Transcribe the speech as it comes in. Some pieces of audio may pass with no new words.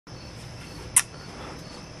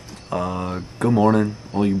Good morning,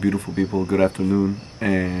 all you beautiful people. Good afternoon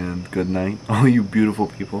and good night, all you beautiful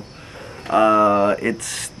people.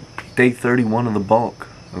 It's day 31 of the bulk,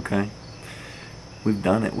 okay? We've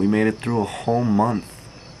done it. We made it through a whole month.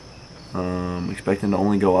 Expecting to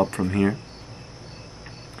only go up from here.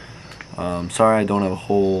 Sorry I don't have a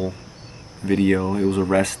whole video. It was a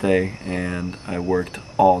rest day and I worked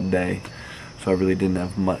all day, so I really didn't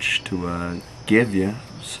have much to give you.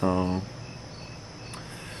 So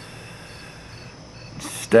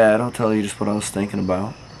instead, I'll tell you just what I was thinking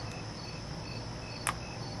about.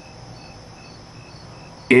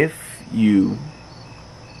 If you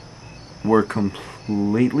were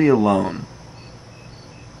completely alone,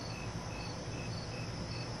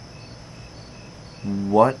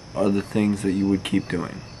 what are the things that you would keep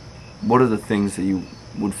doing? What are the things that you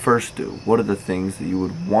would first do? What are the things that you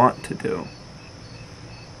would want to do?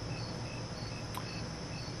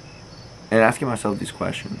 And asking myself these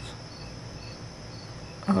questions.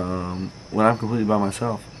 When I'm completely by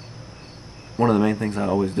myself, one of the main things I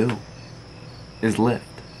always do is lift.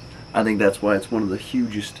 I think that's why it's one of the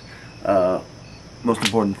hugest, most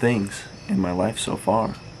important things in my life so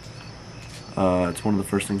far. It's one of the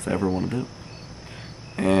first things I ever want to do.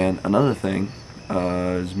 And another thing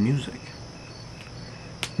is music.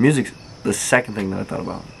 Music's the second thing that I thought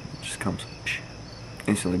about. It just comes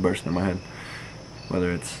instantly bursting in my head.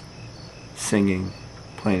 Whether it's singing,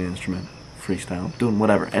 playing an instrument, freestyle, doing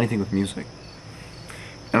whatever, anything with music.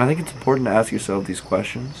 And I think it's important to ask yourself these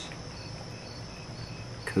questions,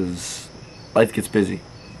 because life gets busy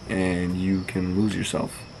and you can lose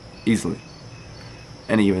yourself easily.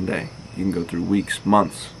 Any given day, you can go through weeks,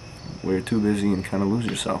 months where you're too busy and kind of lose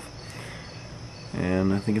yourself.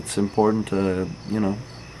 And I think it's important to,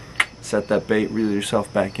 set that bait, reel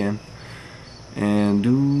yourself back in, and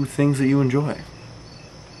do things that you enjoy.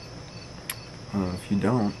 If you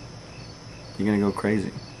don't, you're gonna go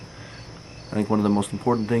crazy. I think one of the most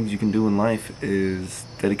important things you can do in life is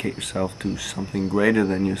dedicate yourself to something greater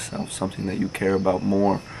than yourself, something that you care about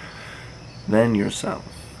more than yourself.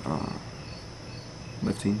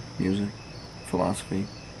 Lifting, music, philosophy.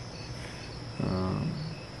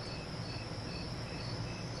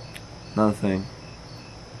 Another thing,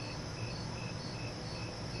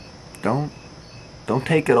 don't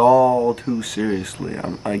take it all too seriously.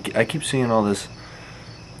 I keep seeing all this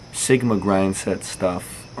Sigma Grindset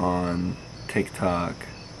stuff on TikTok,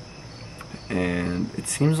 and it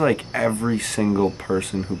seems like every single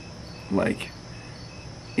person who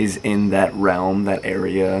is in that realm, that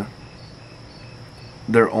area,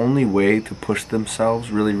 their only way to push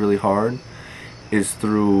themselves really, really hard is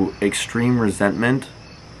through extreme resentment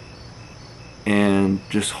and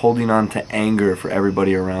just holding on to anger for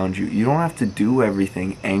everybody around you. You don't have to do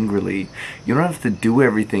everything angrily. You don't have to do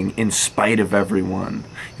everything in spite of everyone.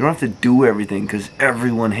 You don't have to do everything because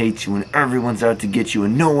everyone hates you and everyone's out to get you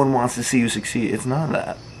and no one wants to see you succeed. It's not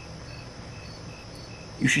that.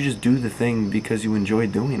 You should just do the thing because you enjoy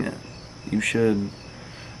doing it. You should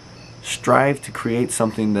strive to create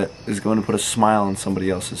something that is going to put a smile on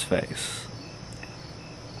somebody else's face.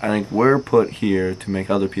 I think we're put here to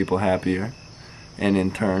make other people happier, and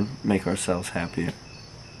in turn make ourselves happier.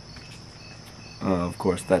 Of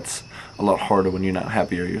course, that's a lot harder when you're not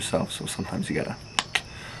happier yourself, so sometimes you gotta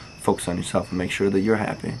focus on yourself and make sure that you're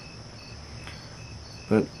happy.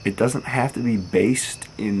 But it doesn't have to be based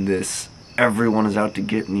in this everyone is out to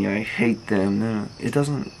get me, I hate them. No, it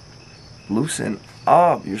doesn't. Loosen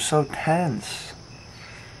up, you're so tense.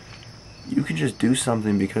 You can just do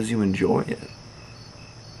something because you enjoy it.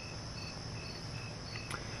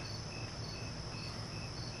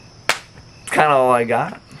 It's kind of all I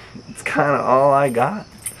got. It's kind of all I got.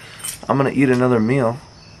 I'm gonna eat another meal,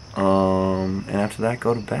 and after that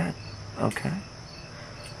go to bed. Okay.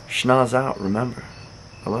 Schnoz out, remember.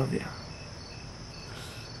 I love you.